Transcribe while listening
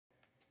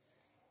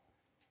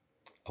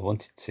I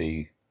wanted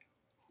to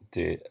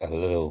do a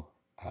little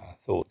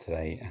thought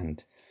today,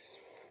 and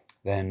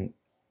then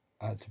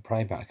to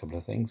pray about a couple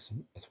of things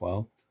as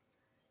well.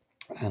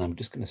 And I'm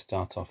just going to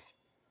start off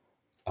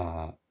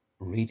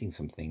reading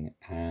something,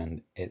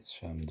 and it's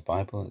from the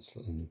Bible. It's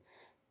in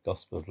the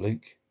Gospel of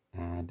Luke,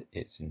 and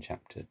it's in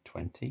chapter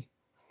 20,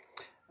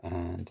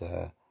 and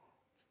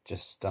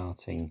just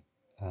starting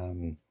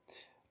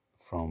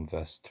from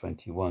verse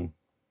 21.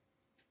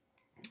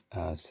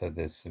 So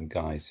there's some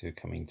guys who are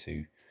coming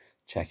to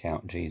check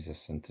out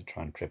Jesus and to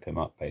try and trip him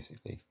up,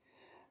 basically.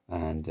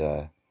 And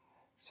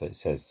so it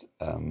says,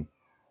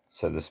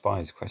 so the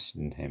spies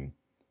questioned him.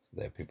 So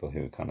they're people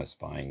who are kind of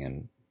spying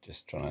and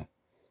just trying to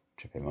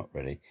trip him up,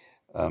 really.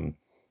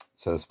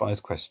 So the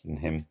spies questioned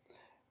him,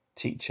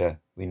 "Teacher,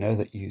 we know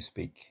that you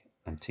speak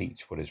and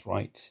teach what is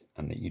right,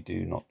 and that you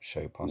do not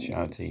show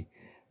partiality,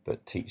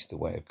 but teach the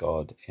way of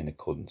God in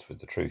accordance with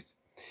the truth.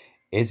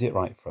 Is it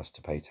right for us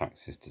to pay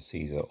taxes to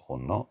Caesar or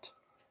not?"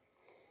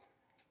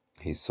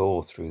 He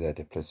saw through their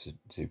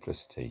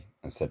duplicity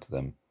and said to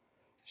them,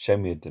 "Show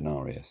me a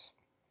denarius.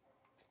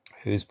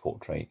 Whose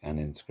portrait and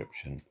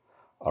inscription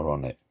are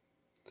on it?"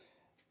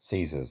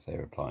 "Caesar's," they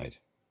replied.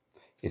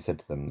 He said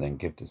to them, "Then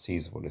give to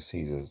Caesar what is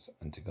Caesar's,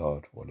 and to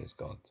God what is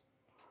God's."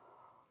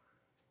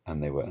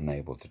 And they were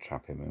unable to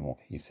trap him in what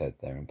he said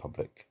there in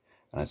public,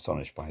 and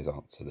astonished by his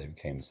answer, they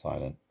became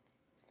silent.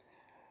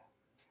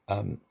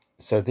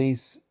 So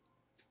these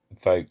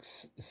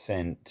folks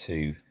sent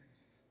to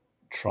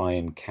try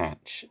and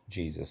catch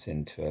Jesus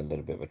into a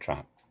little bit of a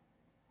trap,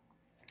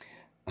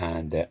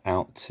 and they're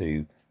out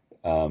to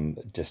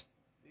just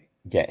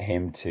get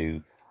him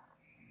to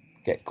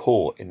get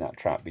caught in that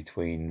trap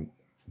between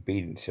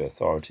obedience to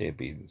authority,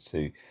 obedience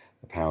to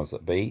the powers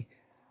that be,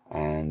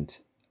 and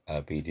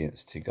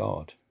obedience to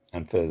God.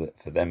 And for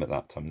them at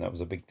that time, that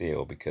was a big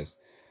deal, because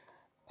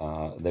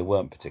they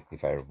weren't particularly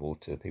favourable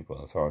to people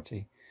in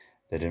authority.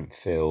 They didn't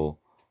feel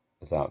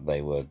that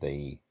they were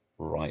the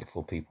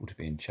rightful people to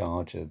be in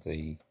charge of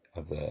the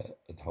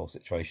whole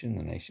situation,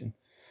 the nation.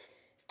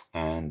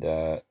 And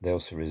they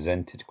also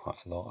resented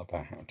quite a lot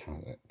about how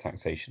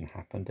taxation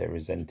happened. They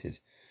resented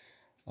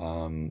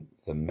the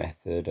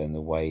method and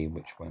the way in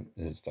which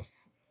stuff,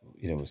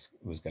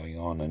 was going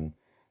on, and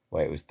the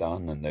way it was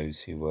done, and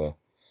those who were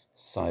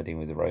siding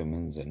with the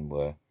Romans and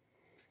were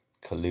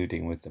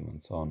colluding with them,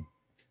 and so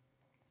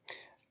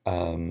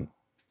on.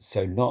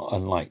 So not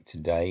unlike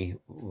today,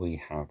 we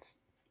have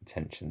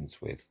tensions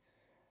with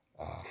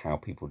how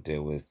people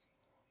deal with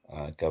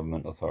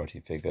government authority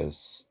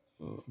figures,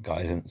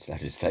 guidance,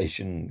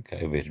 legislation,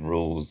 COVID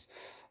rules,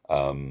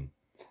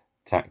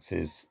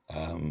 taxes.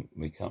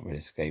 We can't really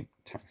escape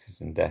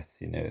taxes and death,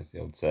 is the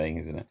old saying,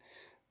 isn't it?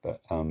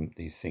 But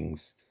these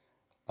things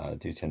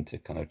do tend to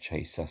kind of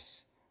chase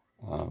us.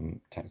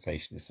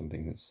 Taxation is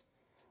something that's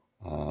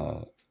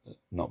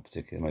not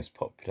particularly the most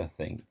popular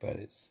thing, but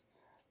it's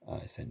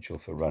essential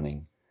for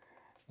running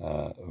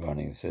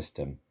the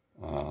system.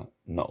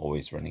 Not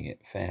always running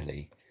it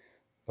fairly,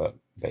 but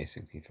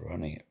basically for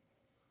running it.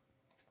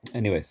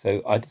 Anyway,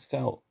 so I just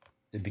felt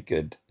it'd be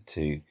good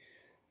to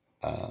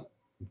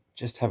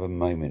just have a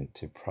moment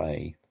to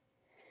pray.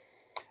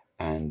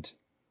 And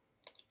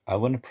I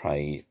want to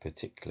pray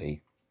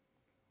particularly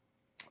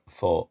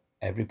for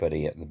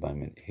everybody at the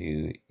moment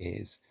who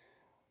is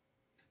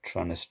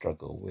trying to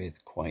struggle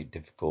with quite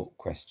difficult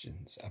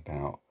questions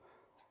about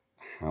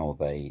how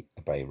they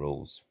obey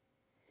rules,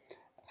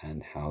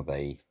 and how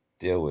they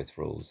deal with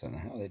rules, and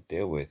how they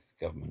deal with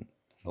government,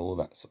 and all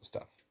that sort of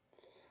stuff.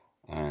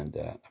 And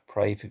I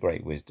pray for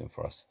great wisdom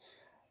for us.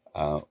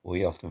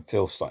 We often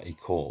feel slightly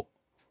caught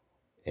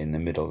in the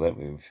middle, don't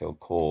we? We feel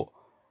caught,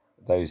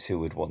 those who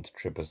would want to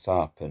trip us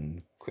up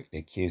and quickly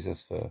accuse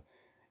us for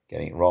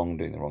getting it wrong,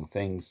 doing the wrong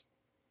things.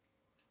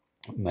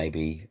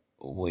 Maybe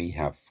we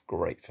have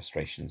great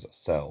frustrations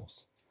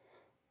ourselves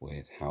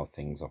with how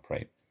things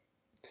operate,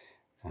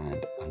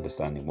 and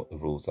understanding what the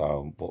rules are,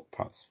 and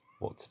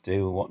what to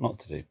do and what not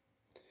to do,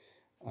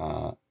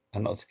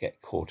 and not to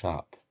get caught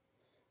up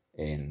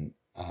in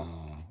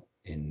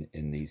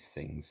these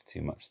things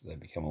too much that they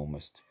become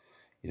almost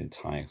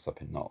tying us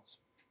up in knots.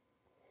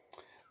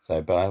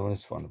 So, but I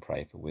just want to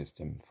pray for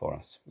wisdom for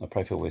us. I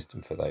pray for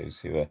wisdom for those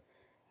who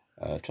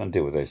are trying to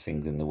deal with those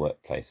things in the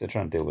workplace. They're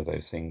trying to deal with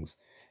those things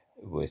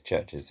with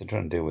churches. They're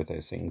trying to deal with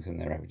those things in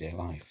their everyday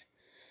life.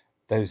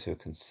 Those who are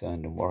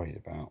concerned and worried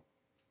about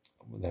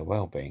their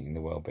well-being and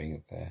the well-being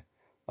of their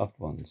loved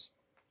ones.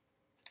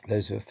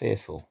 Those who are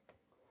fearful.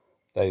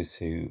 Those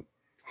who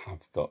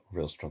have got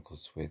real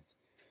struggles with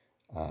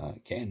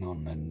getting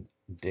on and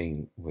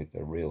dealing with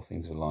the real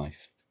things of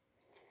life,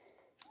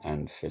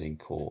 and feeling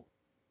caught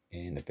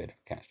in a bit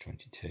of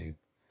catch-22,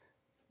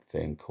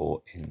 feeling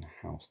caught in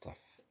how stuff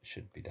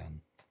should be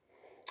done.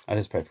 I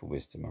just pray for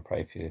wisdom. I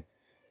pray for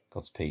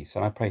God's peace,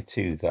 and I pray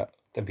too that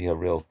there be a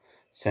real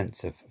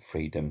sense of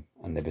freedom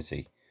and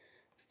liberty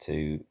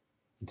to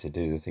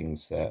do the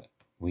things that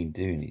we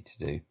do need to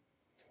do,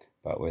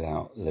 but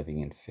without living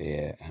in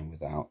fear, and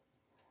without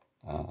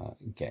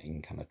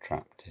getting kind of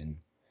trapped in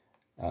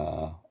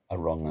a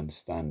wrong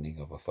understanding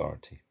of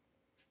authority.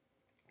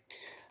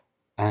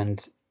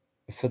 And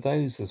for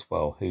those as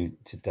well who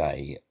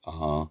today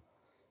are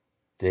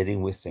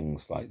dealing with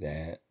things like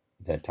their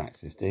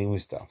taxes, dealing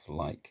with stuff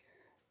like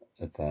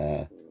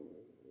their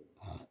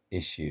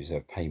issues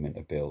of payment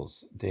of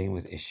bills, dealing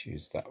with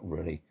issues that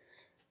really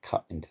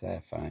cut into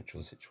their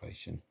financial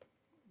situation,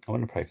 I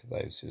want to pray for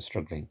those who are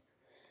struggling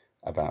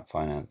about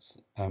finance.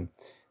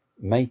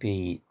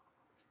 Maybe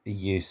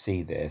you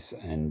see this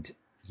and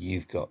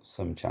you've got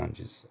some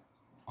challenges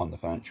on the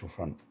financial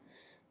front,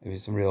 maybe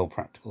some real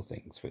practical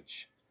things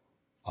which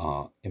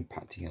are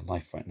impacting your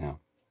life right now,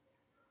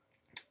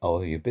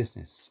 or your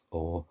business,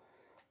 or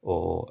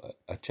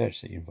a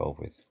church that you're involved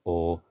with,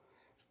 or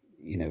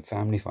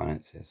family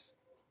finances,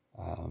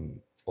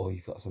 or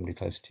you've got somebody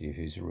close to you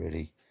who's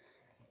really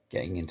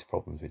getting into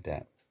problems with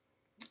debt.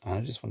 And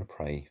I just want to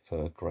pray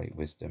for great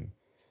wisdom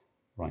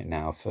right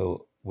now,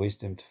 for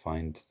wisdom to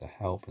find the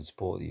help and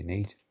support that you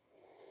need,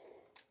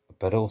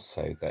 but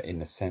also that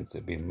in a sense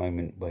it'd be a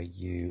moment where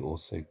you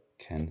also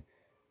can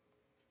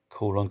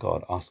call on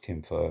God, ask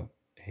him for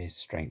his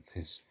strength,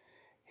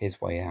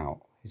 his way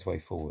out, his way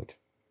forward.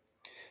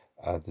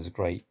 There's a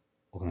great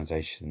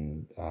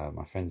organisation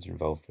my friends are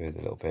involved with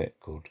a little bit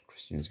called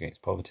Christians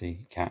Against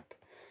Poverty, CAP,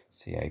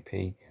 CAP.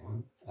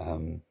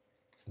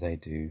 They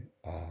do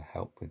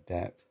help with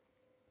debt.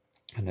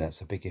 I know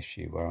that's a big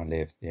issue where I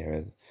live, the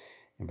area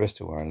in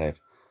Bristol where I live.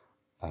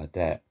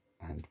 Debt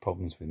and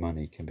problems with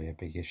money can be a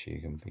big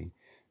issue, can be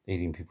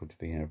leading people to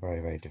be in a very,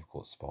 very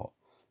difficult spot,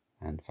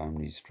 and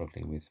families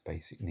struggling with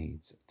basic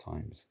needs at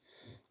times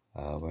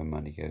when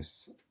money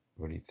goes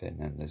really thin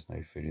and there's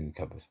no food in the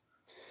cupboard.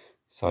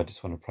 So I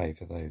just want to pray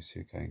for those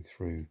who are going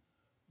through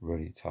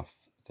really tough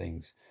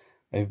things,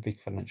 maybe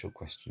big financial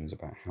questions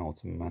about how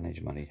to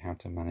manage money, how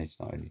to manage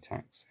not only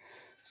tax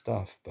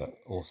stuff but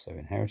also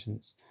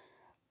inheritance,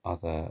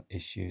 other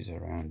issues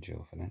around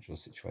your financial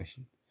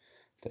situation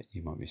that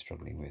you might be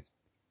struggling with.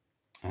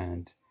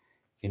 And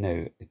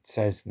it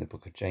says in the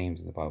book of James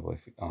in the Bible,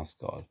 if we ask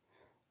God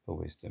for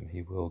wisdom,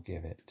 he will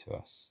give it to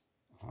us.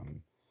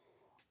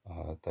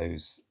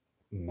 Those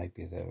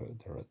maybe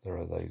there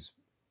are those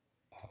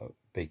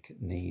big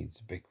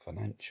needs, big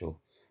financial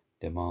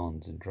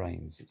demands and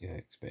drains that you're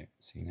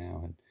experiencing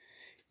now, and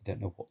you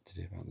don't know what to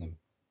do about them.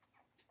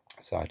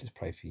 So I just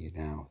pray for you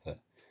now that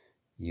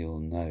you'll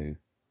know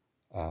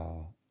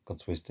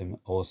God's wisdom,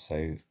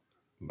 also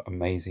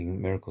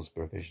amazing miracles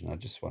provision. I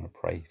just want to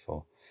pray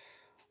for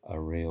a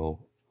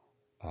real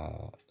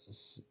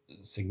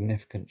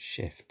significant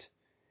shift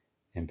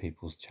in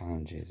people's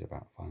challenges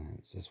about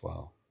finance as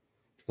well,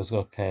 because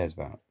God cares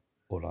about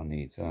all our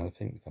needs, and I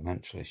think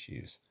financial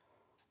issues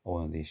are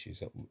one of the issues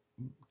that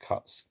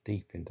cuts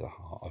deep into the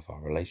heart of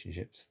our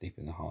relationships, deep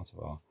in the heart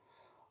of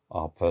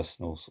our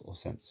personal sort of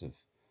sense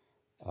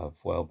of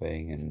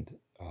well-being and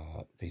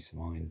peace of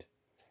mind.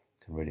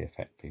 Can really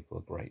affect people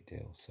a great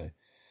deal. So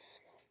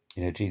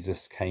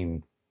Jesus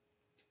came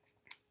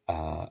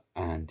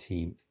and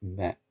he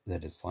met the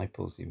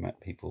disciples, he met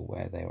people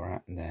where they were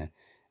at in their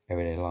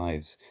everyday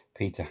lives.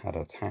 Peter had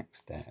a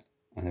tax debt,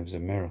 and there was a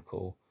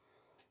miracle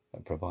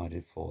that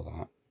provided for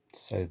that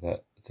so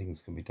that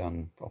things can be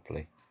done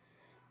properly.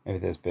 Maybe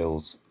there's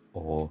bills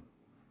or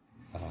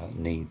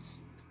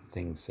needs,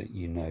 things that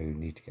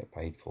need to get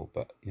paid for,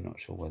 but you're not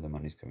sure where the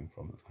money's coming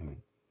from at the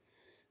moment.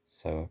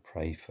 So I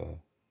pray for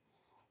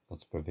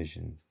God's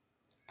provision,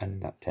 and in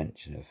that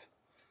tension of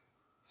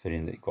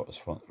feeling that you've got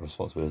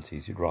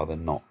responsibilities, you'd rather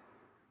not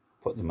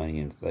put the money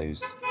into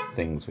those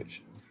things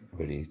which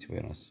really, to be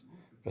honest,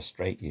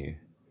 frustrate you,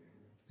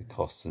 the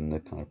costs and the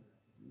kind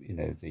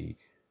of the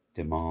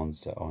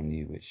demands that are on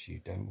you which you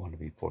don't want to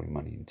be pouring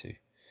money into.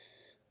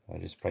 I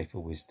just pray for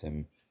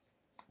wisdom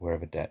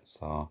wherever debts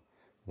are,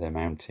 they're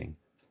mounting.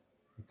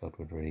 God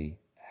would really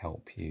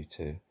help you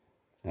to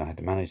know how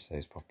to manage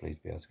those properly,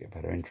 to be able to get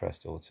better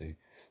interest, or to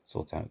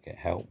sort out, get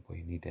help where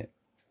you need it,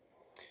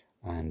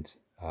 and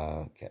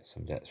get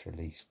some debts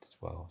released as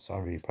well. So I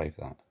really pray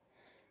for that.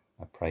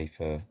 I pray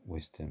for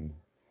wisdom,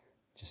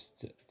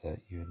 just that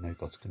you know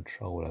God's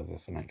control over the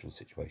financial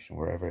situation,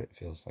 wherever it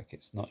feels like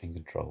it's not in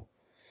control.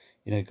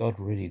 God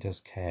really does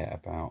care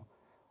about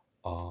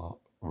our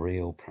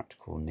real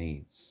practical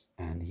needs,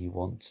 and he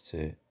wants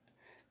to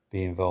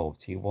be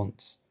involved. He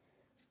wants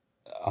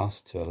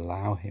us to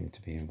allow him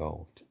to be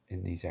involved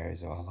in these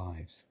areas of our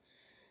lives,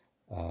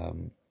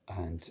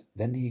 and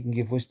then he can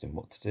give wisdom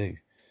what to do.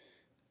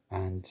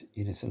 And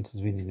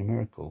sometimes we need a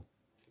miracle,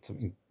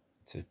 something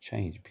to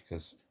change,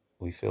 because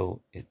we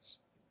feel it's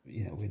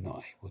we're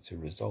not able to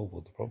resolve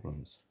all the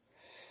problems,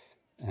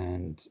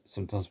 and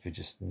sometimes we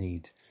just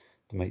need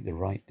to make the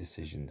right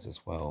decisions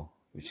as well,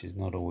 which is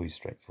not always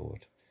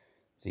straightforward.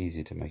 It's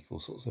easy to make all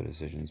sorts of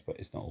decisions, but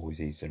it's not always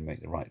easy to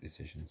make the right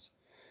decisions,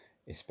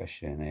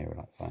 especially in an area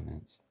like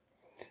finance.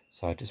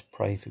 So I just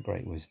pray for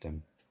great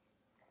wisdom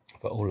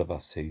for all of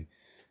us who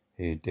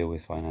deal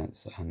with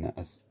finance, and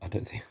I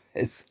don't think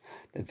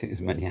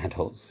there's many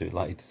adults who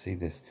like to see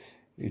this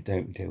who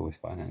don't deal with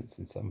finance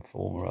in some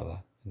form or other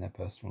in their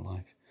personal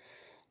life.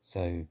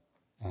 So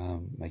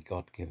may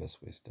God give us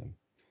wisdom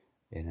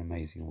in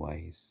amazing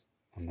ways,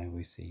 And may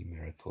we see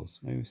miracles.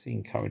 May we see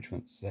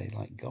encouragement to say,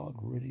 like, God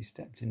really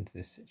stepped into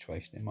this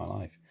situation in my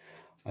life.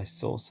 I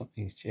saw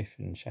something shift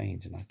and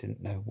change, and I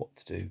didn't know what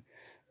to do,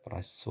 but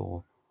I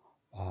saw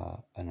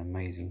an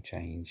amazing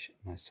change,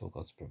 and I saw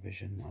God's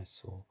provision. I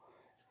saw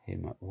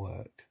Him at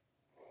work.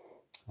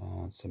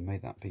 So may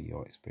that be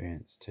your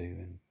experience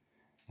too.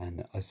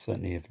 And I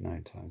certainly have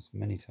known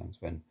many times,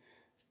 when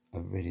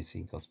I've really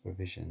seen God's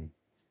provision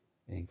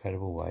in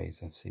incredible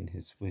ways. I've seen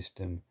His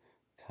wisdom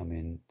come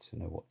in to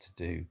know what to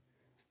do.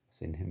 I've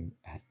seen Him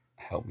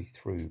help me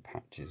through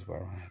patches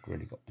where I had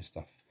really got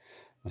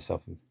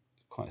myself in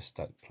quite a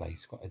stuck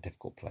place, quite a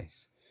difficult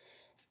place.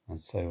 And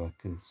so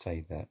I can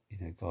say that,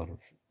 God has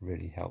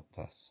really helped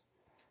us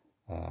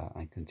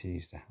and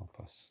continues to help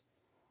us.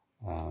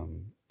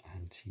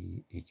 And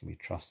he can be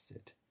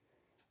trusted.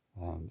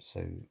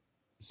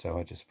 So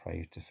I just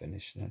pray to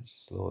finish.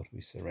 Lord,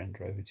 we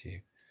surrender over to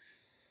you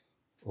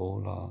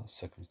all our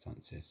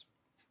circumstances,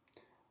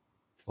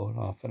 all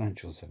our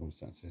financial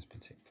circumstances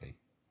particularly.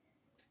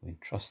 We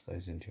entrust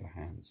those into your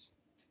hands.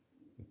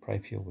 We pray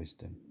for your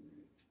wisdom.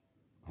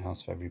 I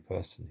ask for every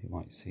person who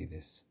might see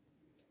this,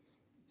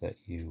 that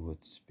you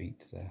would speak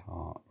to their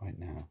heart right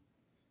now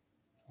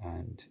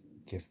and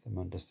give them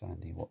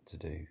understanding what to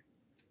do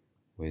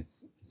with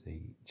the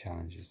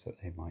challenges that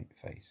they might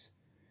face.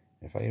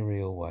 In a very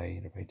real way,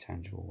 in a very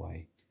tangible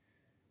way,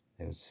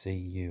 they would see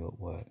you at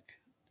work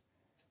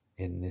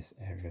in this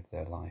area of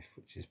their life,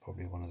 which is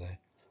probably one of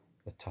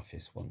the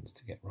toughest ones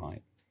to get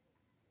right,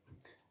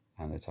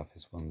 and the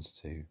toughest ones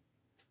to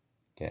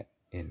get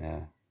in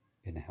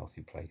a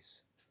healthy place,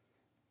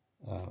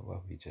 where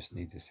we just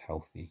need this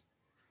healthy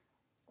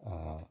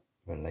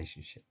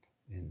relationship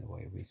in the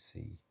way we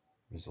see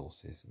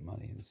resources and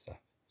money and stuff.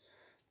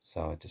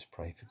 So I just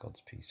pray for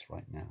God's peace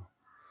right now.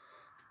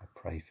 I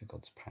pray for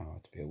God's power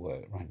to be at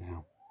work right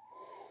now,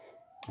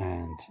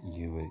 and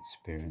you will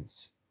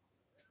experience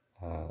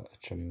a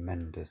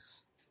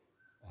tremendous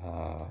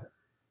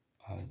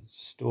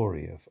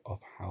story of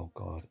how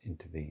God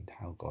intervened,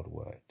 how God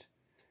worked,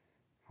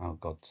 how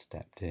God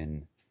stepped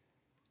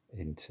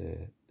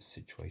into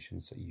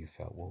situations that you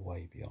felt were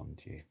way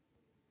beyond you.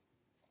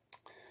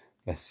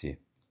 Bless you.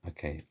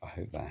 Okay, I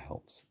hope that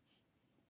helps.